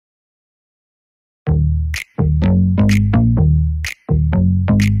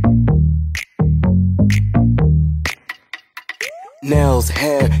nails,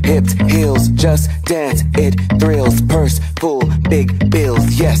 hair, hips, heels, just dance, it thrills. Purse full, big bills,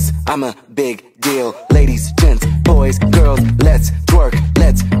 yes, I'm a big deal. Ladies, gents, boys, girls, let's twerk,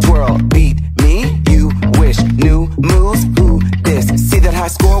 let's twirl. Beat me, you wish, new moves, who this? See that high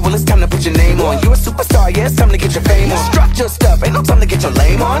score? Well, it's time to put your name on. You're a superstar, yeah, it's time to get your fame on. Strut your stuff, ain't no time to get your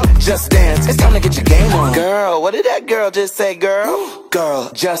lame on. Just dance, it's time to get your game on. Girl, what did that girl just say, girl?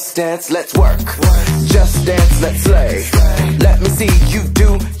 Girl, just dance, let's work. Just dance, let's slay. Let me see you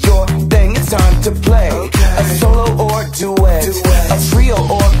do your thing, it's time to play. A solo or duet, a trio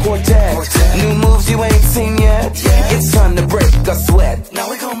or quartet. New moves you ain't seen yet, it's time to break a sweat. Now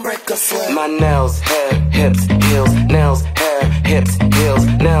we gon' break a sweat. My nails, hair, hips, heels, nails, hair, hips, heels,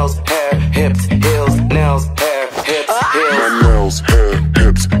 nails, hair, hips, heels, nails, hair, hips, heels. My nails, hair,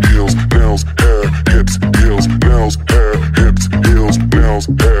 hips, heels, nails, hair, hips, heels, nails, hair, hips, heels, nails,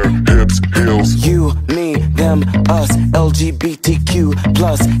 hair, hips, heels. You, me, them, us, LGBTQ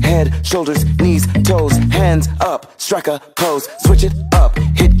plus. Head, shoulders, knees, toes, hands up, strike a pose, switch it up,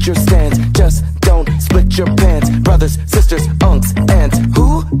 hit your stance, just don't split your pants. Brothers, sisters, unks, aunts,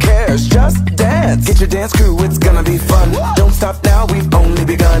 who cares? Just dance. Get your dance crew, it's gonna be fun. Don't stop now, we've only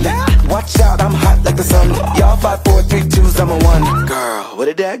begun. Watch out, I'm hot like the sun. Y'all 5, 4, 3, 2's, I'm a 1. Girl, what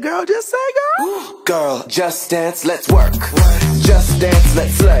did that girl just say, girl? Girl, just dance, let's work. Just dance,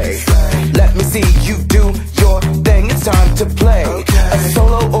 let's slay. Let me see you do your thing, it's time to play. A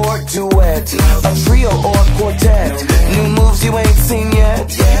solo or duet, a trio or quartet. New moves you ain't seen yet,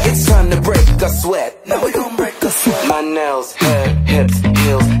 it's time to break a sweat. Now we gon' break a sweat. My nails, hair, hips,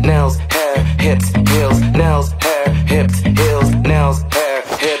 heels, nails, hair, hips, heels, nails, hair, hips, heels, nails, hair,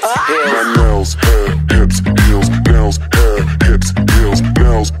 hips, heels. My nails, hair, hips, heels, nails, hair, hips, heels,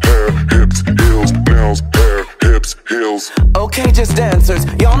 nails, hair, hips, heels, nails, hair, hips, heels. Okay, just dancers,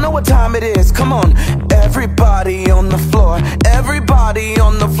 y'all know what time it is. Come on, everybody on the floor, everybody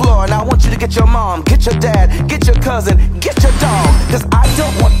on the floor. Now I want you to get your mom, get your dad, get your cousin, get your dog. Cause I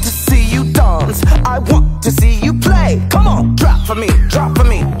don't want to see you dance, I want to see you play. Come on, drop for me, drop for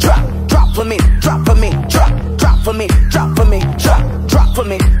me, drop, drop for me, drop for me, drop, drop for me, drop for me, drop, drop for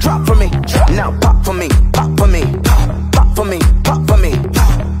me, drop for me, drop. Now pop for me, pop for me, pop, pop for me, pop for me,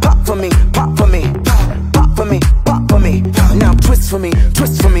 pop, pop for me, pop for me, pop, pop for me, pop for me. Now twist for me,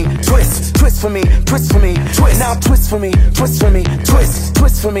 twist for me, twist, twist for me, twist for me, twist. Now twist for me, twist for me, twist,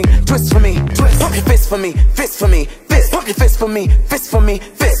 twist for me, twist for me, twist. Pump your fist for me, fist for me, fist. Pump your fist for me, fist for me,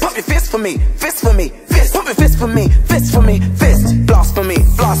 fist. Pump your fist for me, fist for me, fist. Pump your fist for me, fist for me, fist. Floss for me,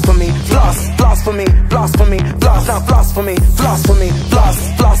 floss for me, floss, floss for me, floss for me, floss. Now floss for me, floss for me,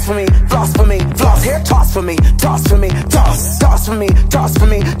 floss, floss for me, floss for me, floss. Hair toss for me, toss for me, toss, toss for me, toss for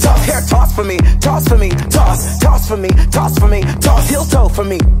me, toss. Hair toss for me, toss for me, toss, toss for me, toss for me, toss. Heel toe for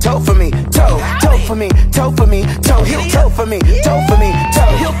me, toe for me, toe, toe for me, toe for me, toe. Heel toe for me, toe for me,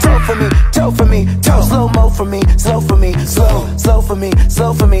 toe. Heel toe for me, toe for me, toe. Slow mo for me, slow for me, slow, slow for me,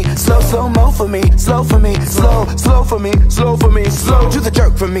 slow for me, slow, slow mo for me, slow for me, slow, slow for me, slow for me, slow. Do the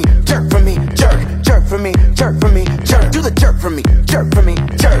jerk for me, jerk for me, jerk, jerk for me, jerk for me, jerk. Do the jerk for me, jerk for me,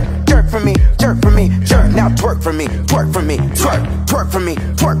 jerk, jerk for me, jerk for me, jerk. Now twerk for me, twerk for me, twerk, twerk for me,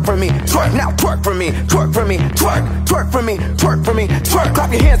 twerk for me, twerk. Now twerk for me, twerk for me, twerk, twerk for me, twerk for me, twerk.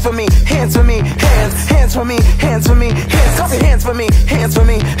 Clap your hands for me, hands for me, hands, hands for me, hands for me, hands. Clap your hands for me, hands for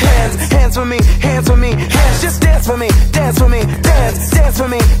me, hands, hands for me, hands for me, hands. Just dance for me, dance for me, dance, dance for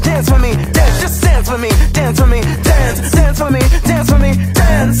me, dance for me, dance. Just dance for me, dance for me, dance, dance for me, dance for me,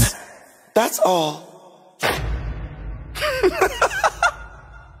 dance. That's all.